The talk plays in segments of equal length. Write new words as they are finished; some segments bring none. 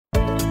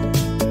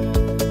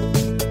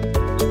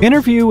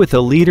Interview with a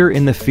leader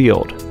in the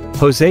field,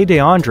 Jose De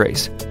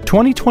Andres,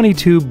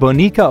 2022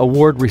 Bonica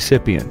Award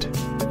recipient,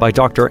 by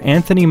Dr.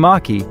 Anthony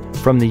Maki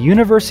from the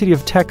University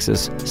of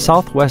Texas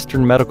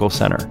Southwestern Medical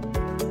Center.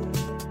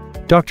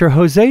 Dr.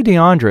 Jose De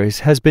Andres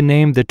has been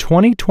named the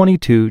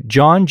 2022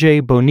 John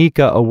J.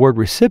 Bonica Award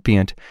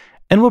recipient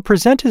and will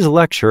present his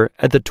lecture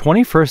at the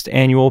 21st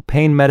Annual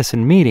Pain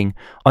Medicine Meeting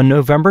on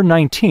November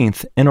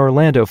 19th in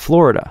Orlando,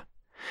 Florida.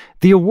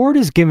 The award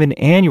is given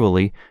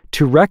annually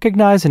to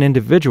recognize an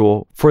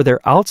individual for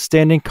their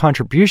outstanding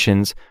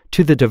contributions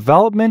to the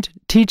development,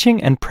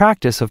 teaching, and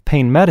practice of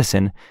pain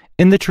medicine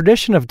in the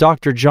tradition of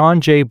Dr.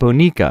 John J.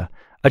 Bonica,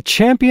 a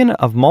champion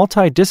of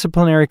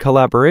multidisciplinary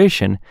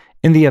collaboration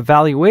in the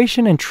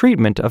evaluation and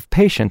treatment of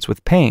patients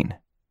with pain.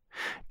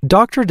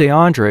 Dr. De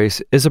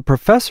Andres is a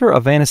professor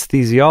of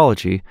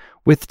anesthesiology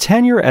with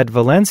tenure at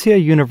Valencia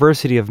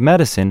University of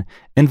Medicine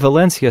in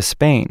Valencia,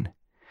 Spain.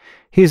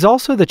 He is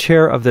also the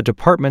chair of the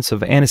departments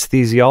of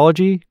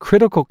anesthesiology,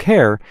 critical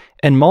care,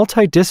 and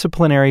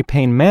multidisciplinary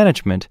pain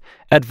management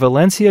at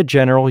Valencia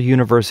General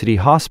University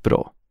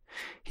Hospital.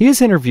 He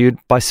is interviewed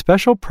by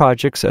Special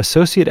Projects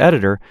Associate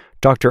Editor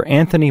Dr.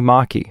 Anthony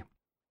Maki.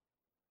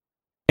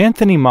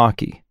 Anthony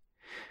Maki,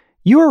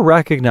 you are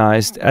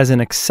recognized as an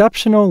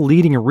exceptional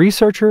leading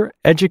researcher,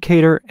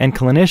 educator, and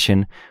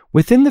clinician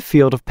within the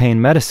field of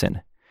pain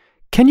medicine.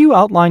 Can you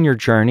outline your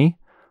journey?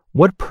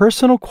 What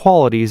personal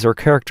qualities or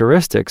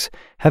characteristics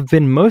have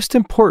been most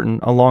important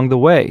along the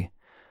way?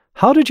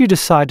 How did you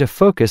decide to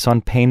focus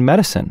on pain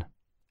medicine?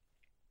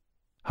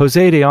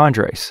 Jose De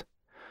Andres,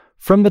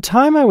 from the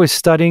time I was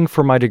studying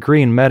for my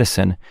degree in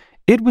medicine,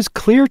 it was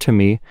clear to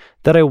me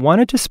that I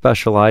wanted to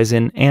specialize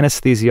in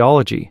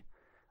anesthesiology.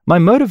 My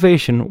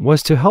motivation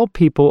was to help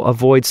people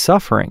avoid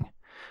suffering.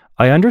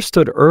 I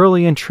understood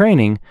early in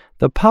training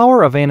the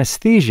power of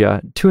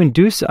anesthesia to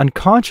induce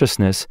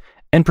unconsciousness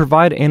and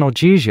provide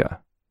analgesia.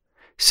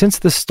 Since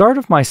the start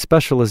of my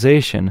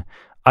specialization,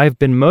 I have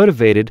been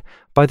motivated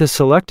by the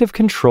selective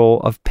control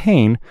of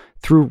pain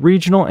through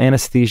regional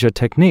anesthesia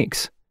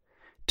techniques.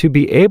 To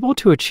be able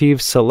to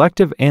achieve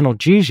selective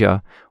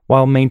analgesia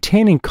while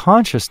maintaining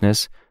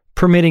consciousness,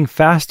 permitting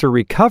faster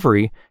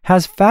recovery,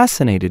 has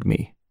fascinated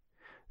me.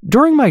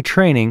 During my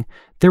training,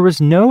 there was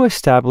no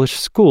established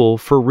school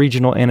for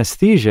regional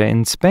anesthesia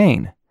in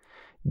Spain.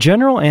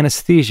 General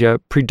anesthesia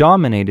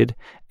predominated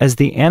as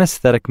the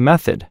anesthetic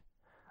method.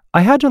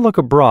 I had to look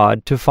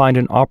abroad to find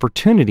an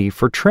opportunity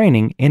for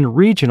training in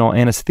regional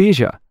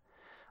anesthesia.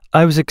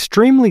 I was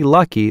extremely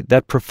lucky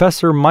that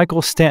Professor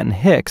Michael Stanton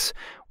Hicks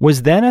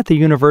was then at the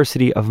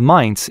University of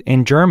Mainz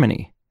in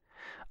Germany.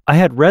 I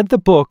had read the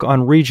book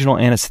on regional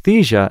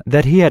anesthesia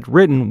that he had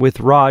written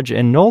with Raj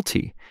and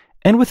Nolte,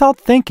 and without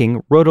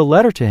thinking wrote a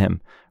letter to him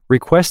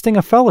requesting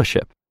a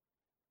fellowship.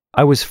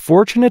 I was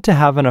fortunate to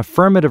have an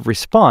affirmative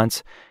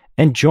response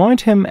and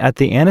joined him at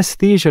the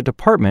anesthesia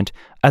department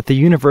at the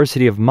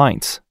University of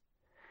Mainz.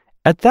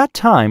 At that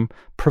time,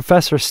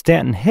 Professor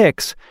Stanton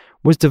Hicks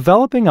was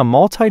developing a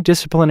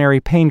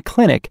multidisciplinary pain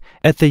clinic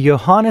at the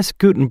Johannes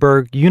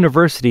Gutenberg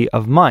University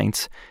of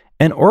Mainz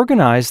and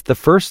organized the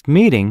first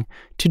meeting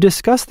to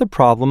discuss the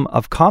problem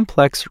of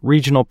complex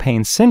regional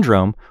pain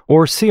syndrome,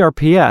 or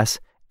CRPS,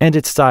 and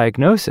its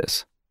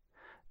diagnosis.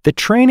 The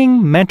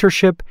training,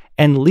 mentorship,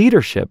 and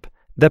leadership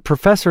that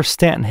Professor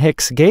Stanton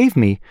Hicks gave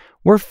me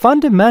were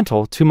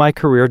fundamental to my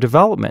career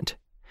development.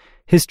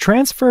 His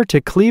transfer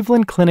to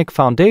Cleveland Clinic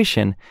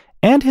Foundation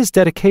and his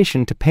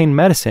dedication to pain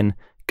medicine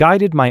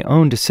guided my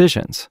own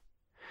decisions.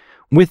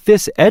 With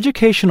this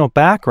educational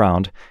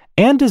background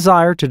and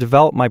desire to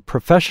develop my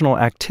professional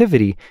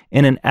activity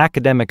in an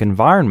academic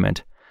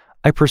environment,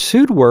 I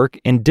pursued work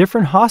in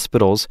different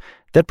hospitals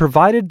that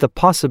provided the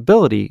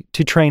possibility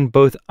to train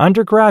both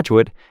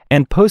undergraduate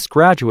and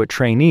postgraduate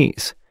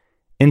trainees.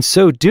 In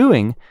so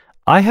doing,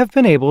 I have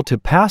been able to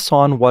pass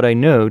on what I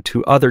know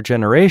to other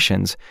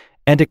generations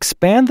and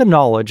expand the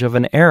knowledge of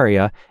an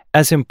area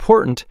as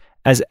important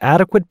as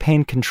adequate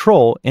pain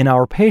control in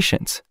our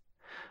patients.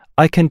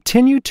 I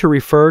continue to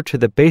refer to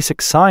the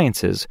basic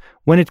sciences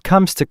when it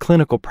comes to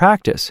clinical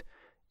practice,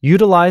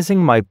 utilizing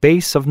my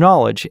base of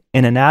knowledge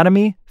in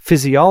anatomy,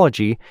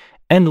 physiology,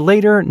 and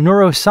later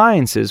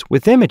neurosciences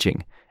with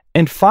imaging,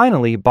 and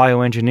finally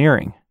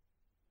bioengineering.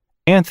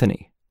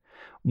 Anthony,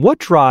 what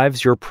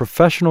drives your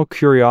professional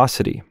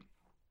curiosity?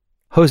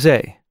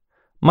 Jose,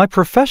 my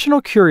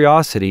professional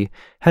curiosity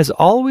has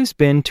always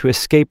been to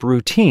escape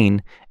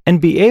routine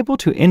and be able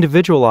to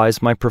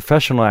individualize my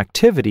professional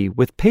activity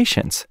with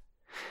patients.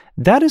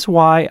 That is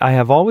why I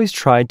have always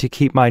tried to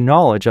keep my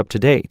knowledge up to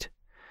date.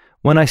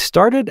 When I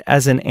started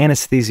as an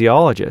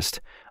anesthesiologist,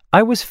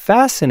 I was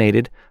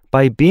fascinated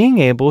by being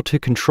able to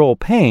control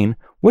pain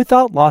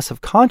without loss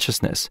of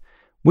consciousness,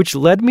 which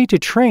led me to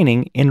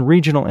training in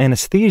regional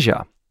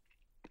anesthesia.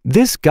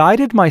 This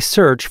guided my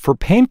search for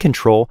pain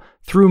control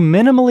through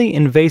minimally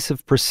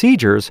invasive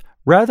procedures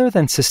rather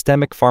than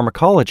systemic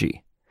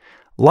pharmacology.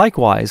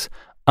 Likewise,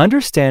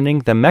 understanding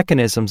the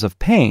mechanisms of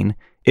pain,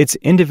 its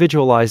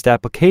individualized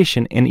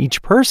application in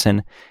each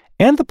person,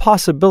 and the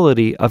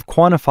possibility of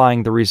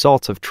quantifying the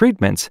results of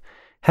treatments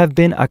have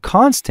been a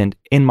constant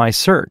in my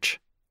search.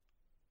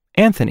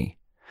 Anthony,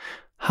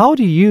 how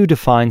do you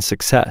define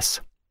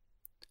success?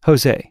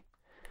 Jose,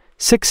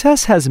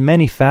 success has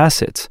many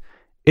facets.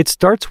 It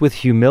starts with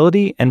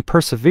humility and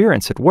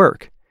perseverance at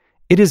work.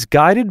 It is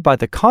guided by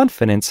the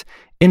confidence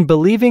in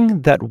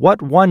believing that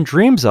what one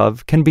dreams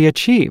of can be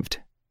achieved.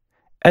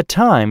 At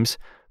times,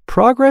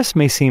 progress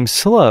may seem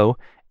slow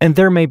and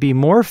there may be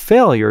more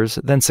failures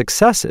than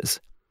successes,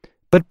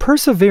 but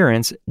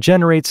perseverance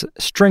generates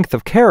strength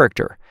of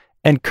character,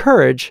 and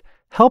courage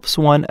helps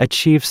one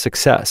achieve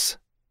success.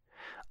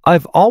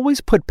 I've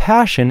always put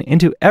passion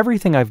into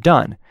everything I've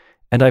done,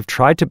 and I've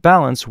tried to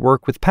balance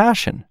work with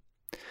passion.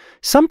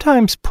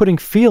 Sometimes putting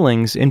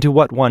feelings into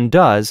what one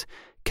does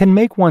can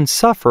make one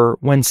suffer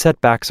when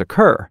setbacks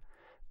occur,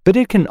 but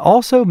it can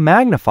also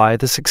magnify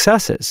the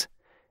successes.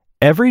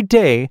 Every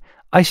day,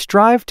 I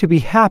strive to be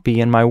happy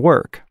in my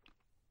work.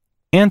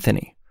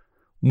 Anthony,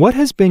 what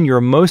has been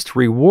your most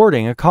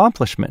rewarding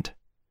accomplishment?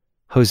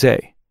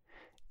 Jose,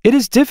 it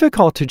is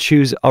difficult to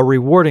choose a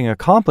rewarding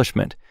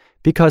accomplishment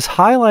because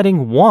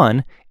highlighting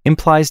one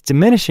implies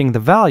diminishing the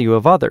value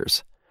of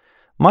others.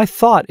 My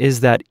thought is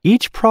that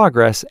each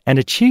progress and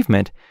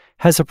achievement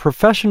has a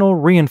professional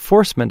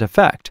reinforcement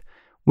effect,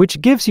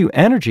 which gives you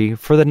energy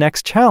for the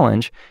next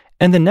challenge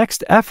and the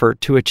next effort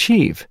to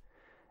achieve.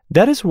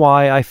 That is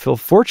why I feel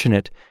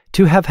fortunate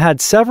to have had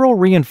several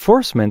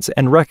reinforcements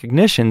and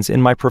recognitions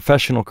in my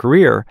professional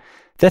career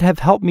that have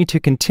helped me to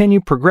continue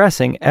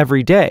progressing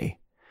every day.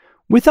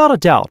 Without a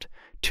doubt,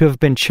 to have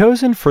been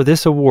chosen for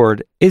this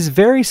award is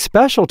very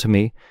special to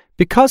me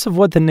because of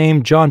what the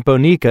name John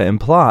Bonica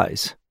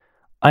implies.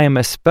 I am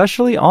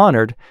especially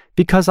honored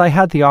because I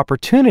had the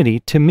opportunity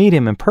to meet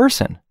him in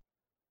person.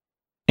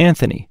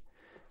 Anthony,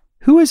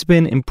 who has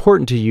been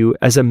important to you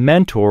as a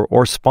mentor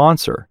or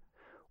sponsor?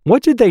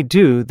 What did they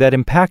do that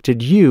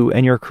impacted you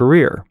and your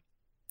career?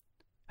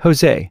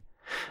 Jose,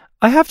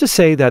 I have to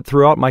say that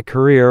throughout my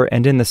career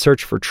and in the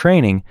search for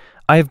training,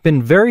 I have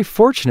been very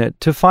fortunate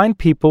to find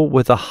people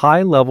with a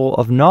high level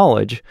of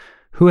knowledge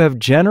who have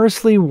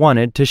generously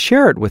wanted to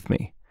share it with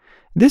me.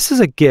 This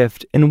is a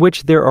gift in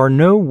which there are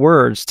no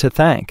words to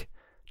thank.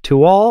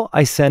 To all,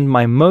 I send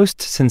my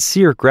most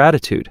sincere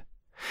gratitude.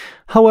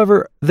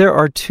 However, there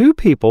are two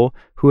people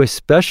who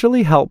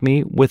especially helped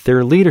me with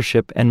their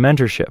leadership and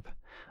mentorship.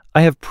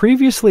 I have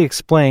previously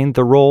explained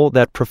the role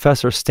that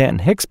Professor Stanton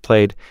Hicks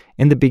played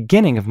in the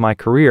beginning of my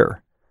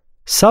career.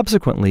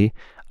 Subsequently,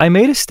 I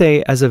made a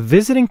stay as a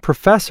visiting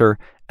professor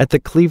at the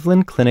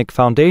Cleveland Clinic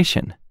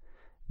Foundation.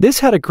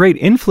 This had a great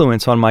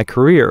influence on my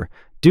career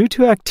due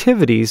to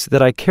activities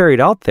that I carried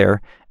out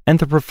there and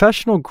the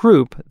professional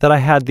group that I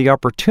had the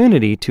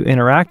opportunity to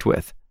interact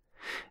with.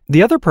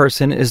 The other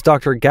person is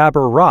Dr.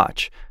 Gabor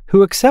Roch,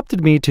 who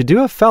accepted me to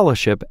do a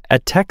fellowship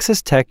at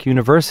Texas Tech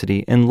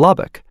University in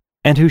Lubbock,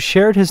 and who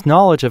shared his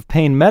knowledge of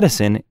pain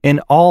medicine in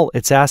all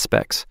its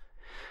aspects.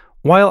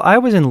 While I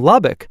was in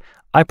Lubbock,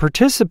 I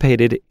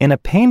participated in a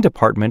pain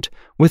department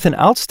with an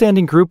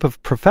outstanding group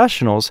of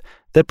professionals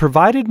that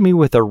provided me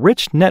with a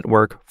rich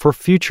network for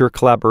future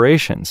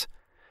collaborations.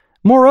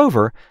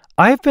 Moreover,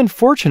 I have been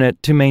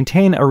fortunate to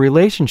maintain a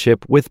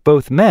relationship with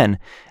both men,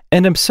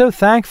 and am so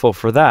thankful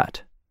for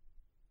that.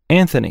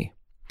 Anthony,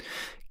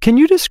 can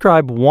you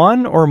describe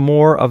one or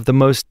more of the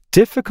most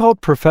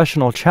difficult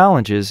professional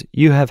challenges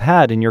you have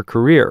had in your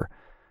career?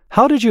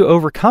 How did you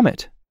overcome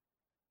it?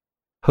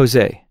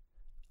 Jose,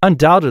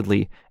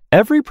 undoubtedly,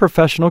 every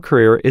professional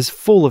career is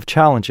full of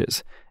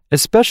challenges,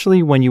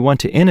 especially when you want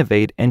to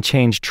innovate and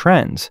change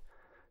trends.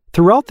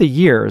 Throughout the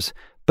years,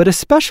 but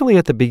especially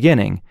at the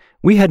beginning,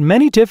 we had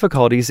many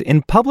difficulties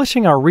in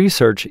publishing our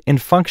research in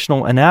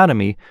functional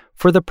anatomy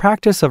for the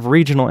practice of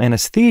regional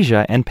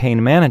anesthesia and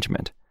pain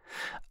management.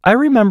 I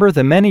remember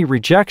the many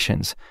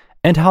rejections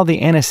and how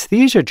the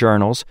anesthesia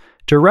journals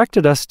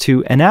directed us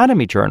to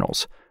anatomy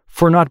journals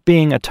for not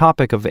being a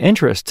topic of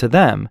interest to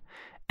them,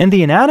 and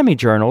the anatomy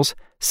journals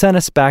sent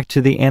us back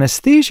to the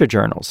anesthesia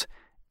journals,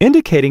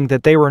 indicating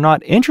that they were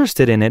not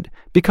interested in it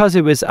because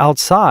it was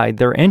outside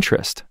their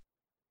interest.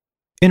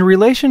 In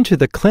relation to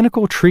the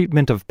clinical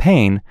treatment of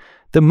pain,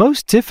 the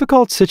most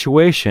difficult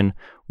situation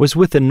was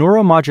with the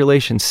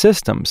neuromodulation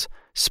systems,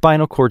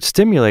 spinal cord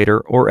stimulator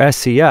or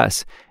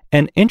SCS,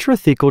 and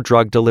intrathecal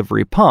drug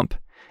delivery pump,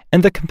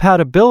 and the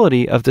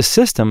compatibility of the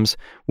systems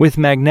with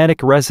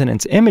magnetic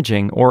resonance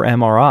imaging or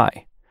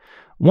MRI.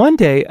 One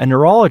day, a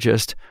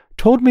neurologist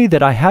told me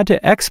that I had to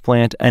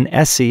explant an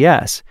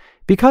SCS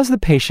because the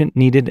patient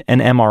needed an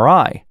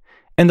MRI,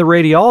 and the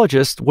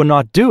radiologist would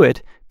not do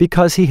it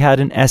because he had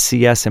an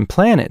SCS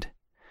implanted.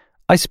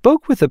 I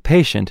spoke with the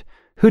patient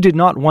who did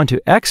not want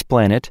to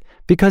explant it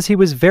because he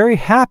was very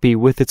happy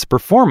with its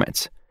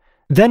performance,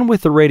 then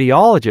with the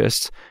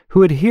radiologists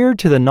who adhered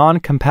to the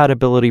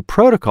non-compatibility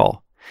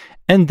protocol,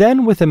 and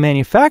then with a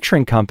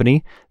manufacturing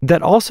company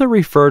that also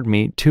referred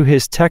me to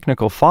his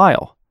technical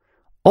file.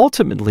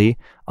 Ultimately,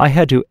 I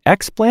had to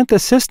explant the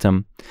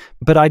system,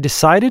 but I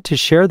decided to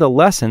share the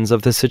lessons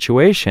of the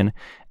situation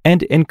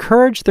and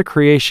encourage the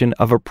creation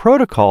of a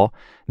protocol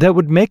that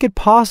would make it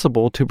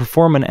possible to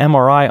perform an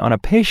MRI on a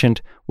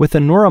patient with a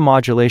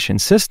neuromodulation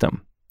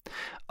system.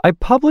 I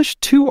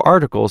published 2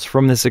 articles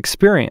from this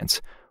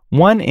experience,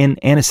 one in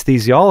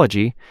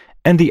Anesthesiology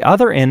and the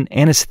other in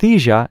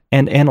Anesthesia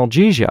and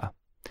Analgesia.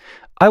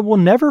 I will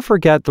never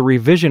forget the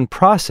revision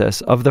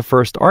process of the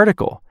first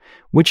article,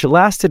 which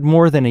lasted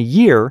more than a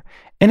year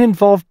and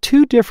involved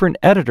 2 different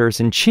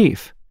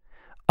editors-in-chief.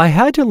 I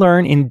had to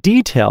learn in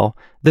detail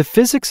the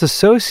physics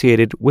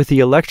associated with the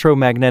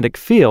electromagnetic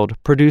field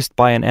produced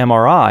by an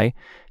MRI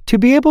to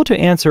be able to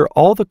answer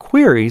all the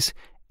queries,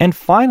 and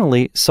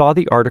finally saw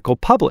the article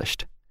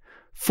published.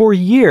 For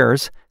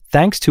years,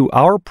 thanks to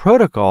our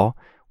protocol,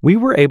 we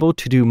were able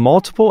to do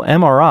multiple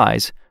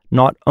MRIs,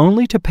 not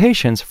only to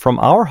patients from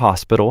our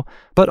hospital,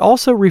 but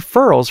also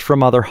referrals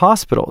from other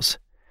hospitals.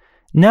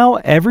 Now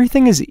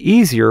everything is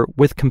easier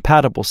with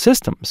compatible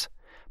systems,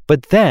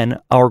 but then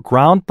our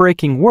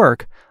groundbreaking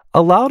work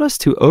allowed us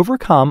to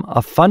overcome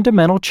a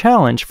fundamental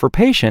challenge for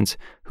patients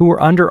who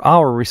were under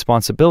our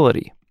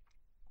responsibility.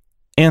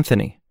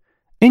 Anthony,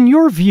 in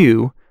your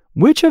view,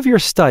 which of your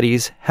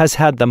studies has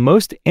had the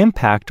most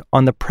impact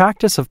on the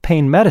practice of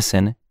pain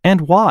medicine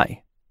and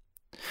why?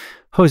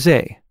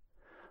 Jose,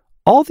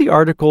 all the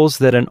articles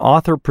that an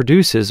author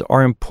produces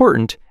are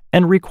important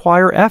and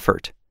require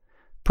effort.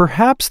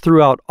 Perhaps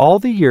throughout all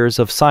the years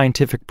of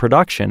scientific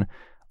production,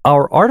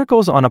 our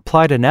articles on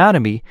applied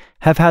anatomy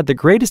have had the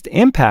greatest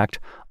impact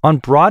on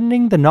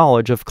broadening the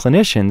knowledge of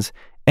clinicians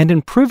and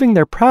improving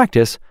their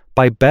practice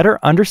by better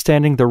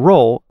understanding the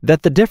role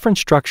that the different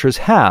structures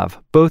have,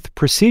 both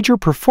procedure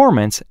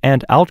performance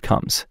and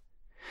outcomes.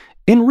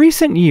 In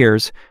recent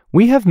years,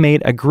 we have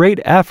made a great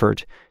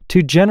effort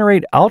to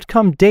generate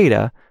outcome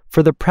data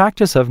for the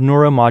practice of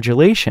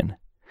neuromodulation.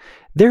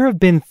 There have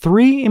been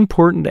 3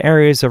 important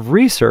areas of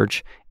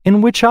research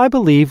in which I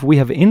believe we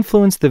have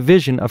influenced the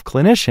vision of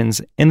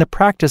clinicians in the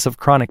practice of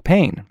chronic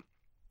pain.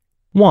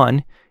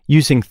 1,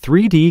 using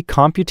 3D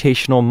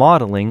computational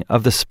modeling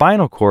of the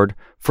spinal cord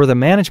for the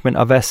management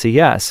of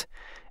SCS,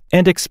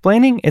 and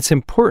explaining its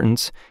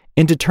importance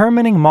in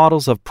determining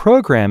models of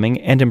programming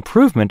and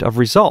improvement of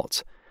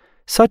results,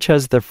 such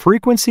as the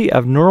frequency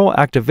of neural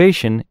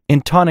activation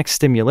in tonic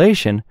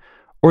stimulation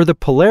or the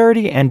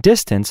polarity and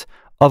distance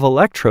of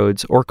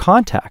electrodes or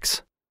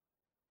contacts.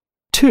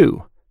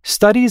 2,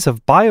 studies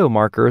of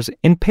biomarkers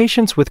in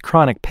patients with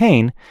chronic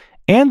pain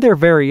and their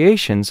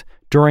variations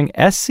during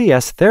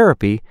SCS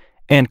therapy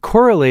and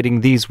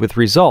correlating these with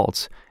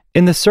results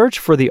in the search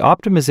for the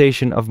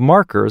optimization of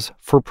markers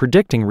for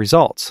predicting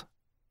results.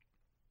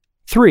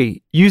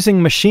 3,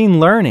 using machine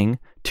learning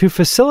to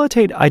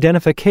facilitate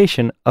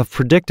identification of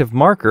predictive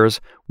markers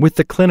with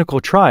the clinical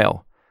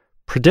trial,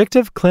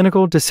 Predictive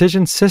Clinical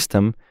Decision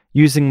System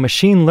using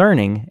machine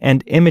learning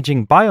and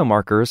imaging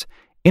biomarkers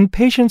in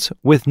patients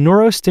with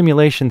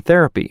neurostimulation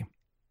therapy.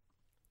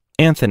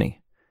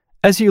 Anthony,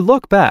 as you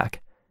look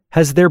back,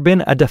 has there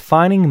been a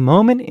defining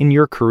moment in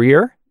your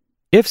career?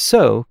 If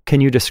so,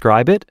 can you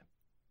describe it?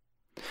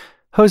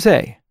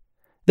 Jose,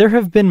 there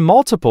have been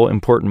multiple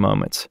important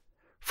moments.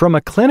 From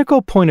a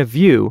clinical point of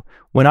view,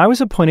 when I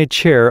was appointed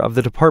chair of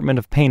the Department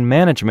of Pain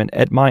Management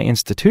at my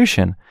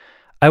institution,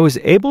 I was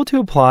able to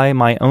apply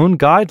my own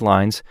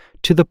guidelines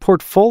to the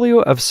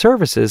portfolio of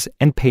services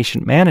and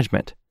patient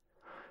management.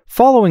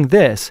 Following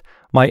this,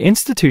 my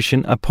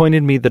institution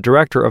appointed me the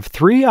director of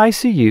 3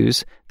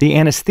 ICUs, the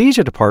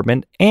anesthesia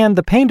department, and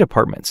the pain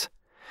departments.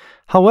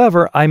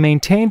 However, I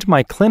maintained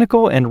my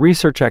clinical and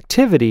research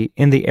activity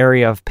in the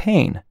area of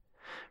pain.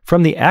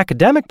 From the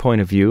academic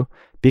point of view,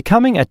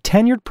 becoming a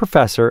tenured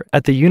professor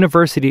at the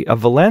University of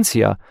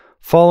Valencia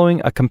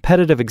following a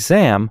competitive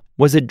exam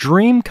was a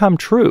dream come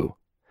true.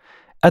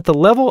 At the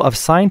level of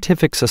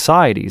scientific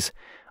societies,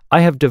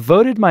 I have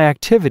devoted my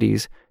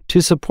activities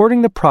to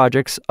supporting the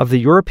projects of the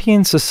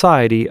European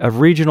Society of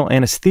Regional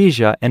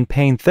Anesthesia and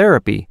Pain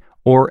Therapy,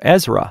 or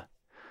ESRA.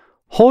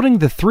 Holding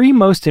the 3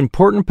 most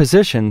important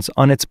positions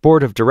on its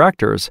board of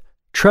directors,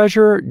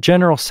 treasurer,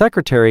 general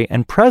secretary,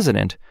 and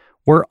president,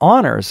 were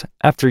honors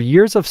after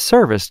years of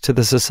service to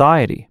the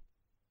society.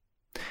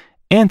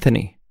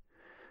 Anthony,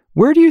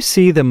 where do you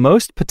see the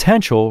most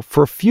potential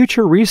for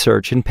future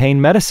research in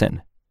pain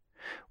medicine?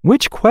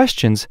 Which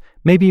questions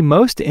may be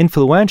most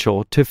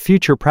influential to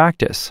future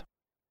practice?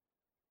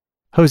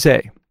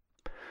 Jose,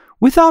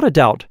 without a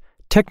doubt,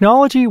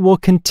 technology will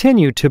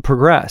continue to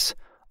progress,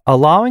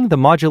 allowing the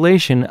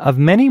modulation of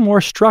many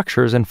more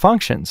structures and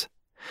functions.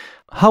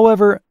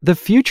 However, the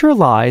future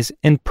lies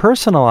in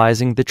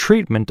personalizing the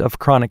treatment of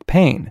chronic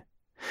pain.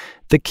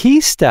 The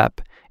key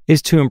step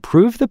is to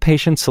improve the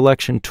patient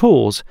selection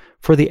tools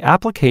for the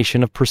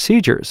application of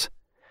procedures.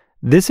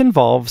 This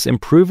involves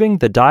improving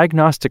the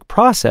diagnostic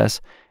process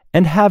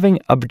and having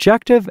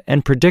objective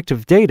and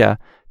predictive data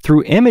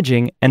through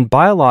imaging and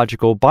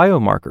biological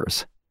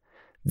biomarkers.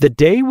 The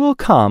day will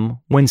come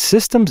when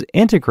systems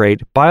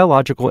integrate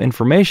biological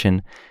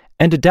information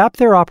and adapt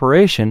their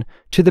operation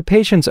to the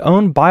patient's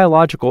own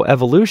biological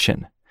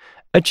evolution,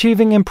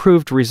 achieving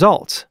improved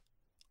results.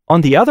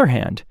 On the other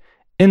hand,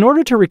 in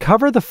order to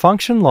recover the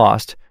function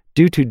lost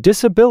due to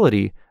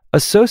disability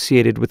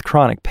associated with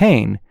chronic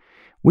pain,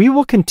 we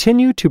will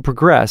continue to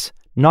progress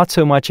not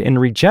so much in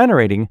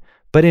regenerating,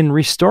 but in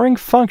restoring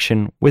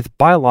function with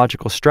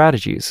biological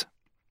strategies.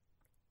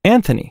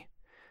 Anthony,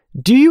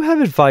 do you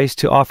have advice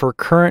to offer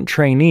current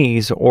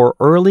trainees or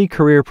early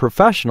career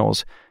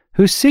professionals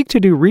who seek to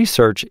do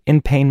research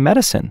in pain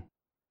medicine?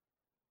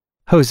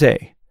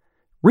 Jose,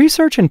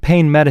 research in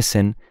pain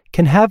medicine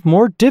can have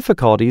more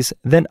difficulties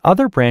than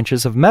other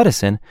branches of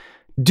medicine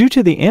due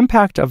to the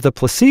impact of the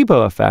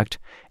placebo effect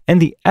and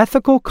the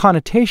ethical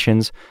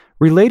connotations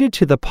related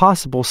to the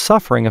possible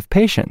suffering of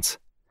patients.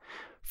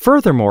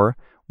 Furthermore,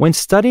 when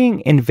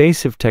studying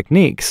invasive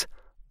techniques,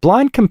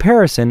 blind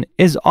comparison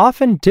is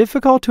often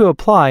difficult to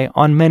apply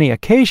on many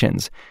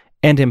occasions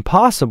and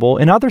impossible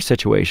in other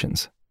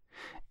situations.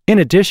 In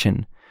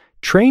addition,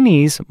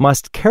 trainees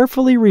must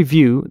carefully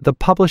review the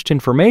published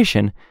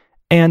information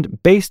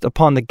and, based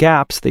upon the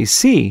gaps they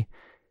see,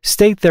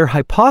 state their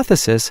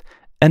hypothesis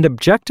and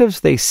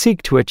objectives they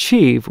seek to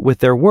achieve with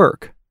their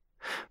work.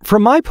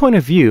 From my point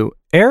of view,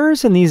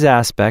 errors in these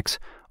aspects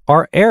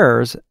are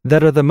errors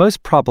that are the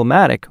most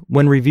problematic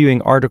when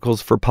reviewing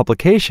articles for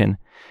publication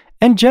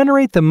and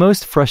generate the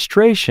most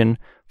frustration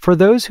for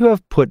those who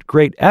have put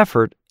great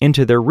effort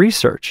into their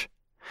research.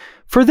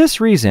 For this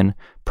reason,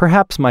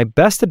 perhaps my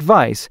best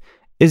advice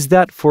is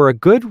that for a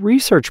good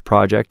research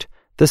project,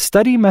 the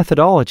study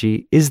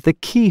methodology is the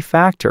key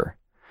factor.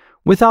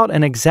 Without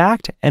an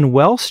exact and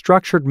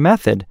well-structured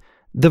method,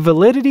 the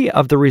validity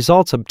of the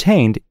results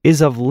obtained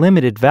is of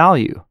limited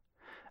value.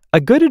 A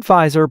good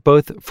advisor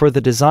both for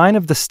the design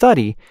of the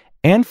study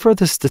and for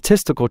the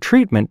statistical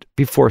treatment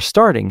before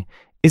starting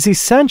is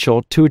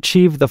essential to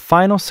achieve the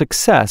final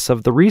success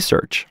of the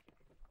research.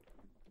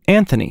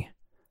 Anthony,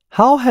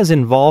 how has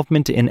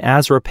involvement in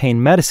ASRA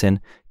pain medicine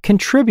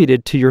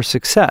contributed to your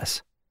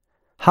success?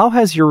 How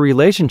has your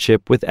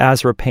relationship with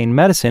ASRA pain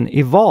medicine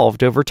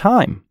evolved over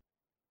time?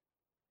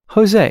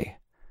 Jose,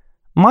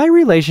 my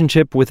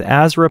relationship with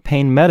ASRA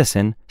pain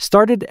medicine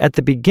started at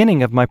the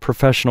beginning of my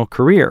professional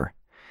career.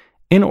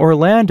 In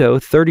Orlando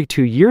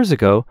 32 years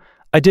ago,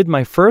 I did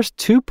my first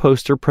 2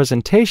 poster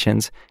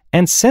presentations,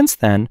 and since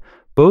then,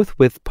 both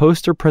with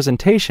poster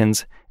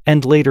presentations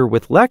and later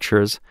with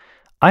lectures,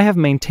 I have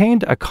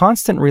maintained a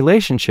constant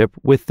relationship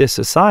with this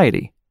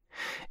society.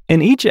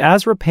 In each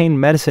ASRA pain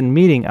medicine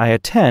meeting I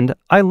attend,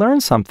 I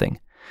learn something,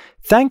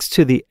 thanks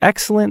to the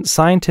excellent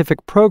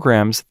scientific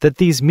programs that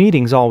these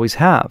meetings always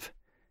have.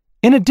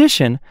 In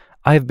addition,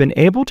 I have been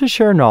able to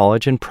share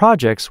knowledge and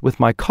projects with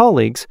my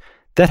colleagues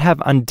that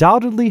have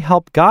undoubtedly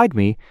helped guide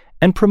me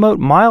and promote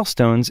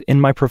milestones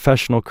in my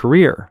professional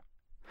career.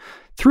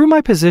 Through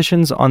my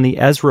positions on the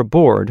ESRA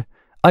board,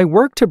 I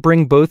work to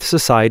bring both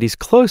societies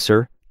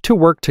closer, to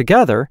work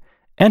together,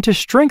 and to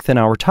strengthen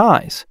our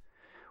ties.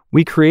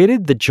 We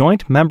created the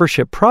joint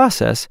membership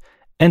process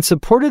and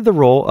supported the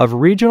role of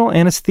regional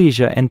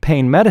anesthesia and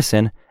pain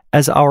medicine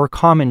as our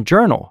common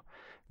journal,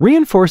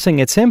 reinforcing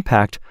its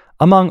impact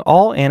among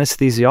all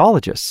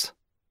anesthesiologists.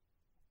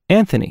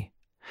 Anthony,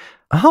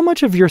 how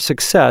much of your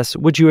success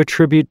would you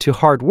attribute to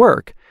hard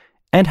work,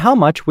 and how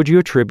much would you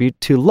attribute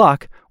to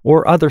luck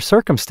or other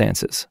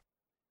circumstances?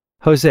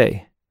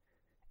 Jose,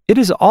 it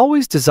is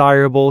always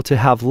desirable to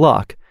have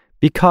luck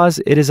because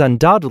it is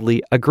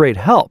undoubtedly a great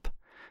help,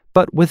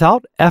 but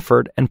without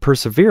effort and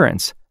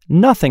perseverance,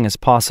 nothing is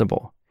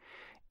possible.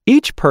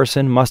 Each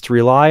person must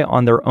rely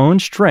on their own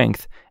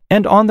strength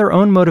and on their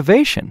own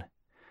motivation.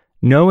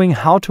 Knowing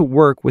how to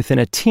work within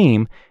a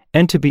team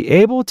and to be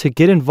able to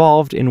get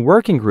involved in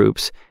working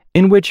groups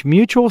in which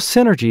mutual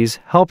synergies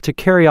help to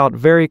carry out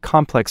very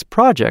complex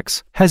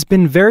projects has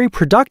been very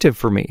productive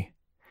for me.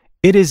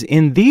 It is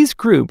in these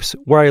groups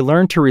where I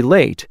learn to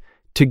relate,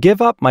 to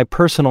give up my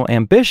personal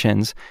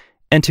ambitions,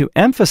 and to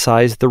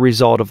emphasize the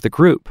result of the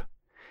group.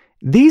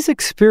 These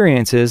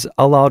experiences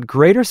allowed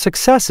greater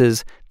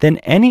successes than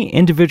any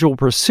individual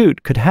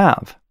pursuit could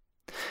have.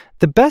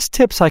 The best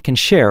tips I can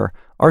share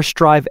are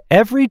strive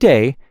every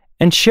day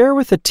and share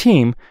with the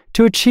team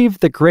to achieve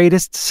the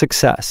greatest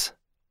success.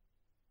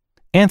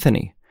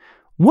 Anthony,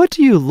 what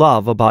do you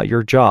love about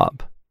your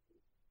job?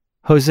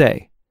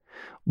 Jose,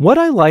 what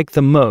I like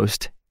the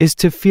most is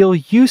to feel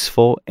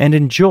useful and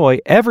enjoy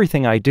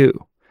everything I do.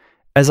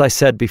 As I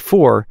said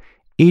before,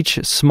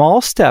 each small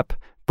step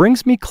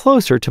brings me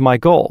closer to my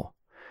goal.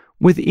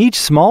 With each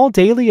small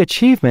daily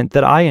achievement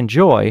that I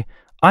enjoy,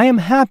 I am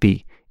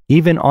happy,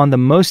 even on the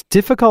most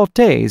difficult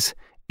days,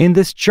 in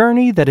this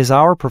journey that is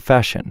our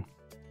profession.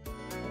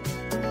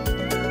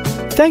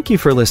 Thank you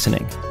for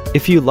listening.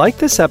 If you like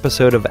this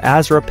episode of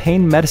ASRA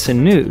Pain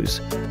Medicine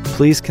News,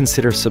 please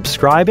consider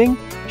subscribing,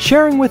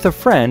 sharing with a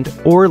friend,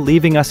 or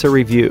leaving us a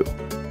review.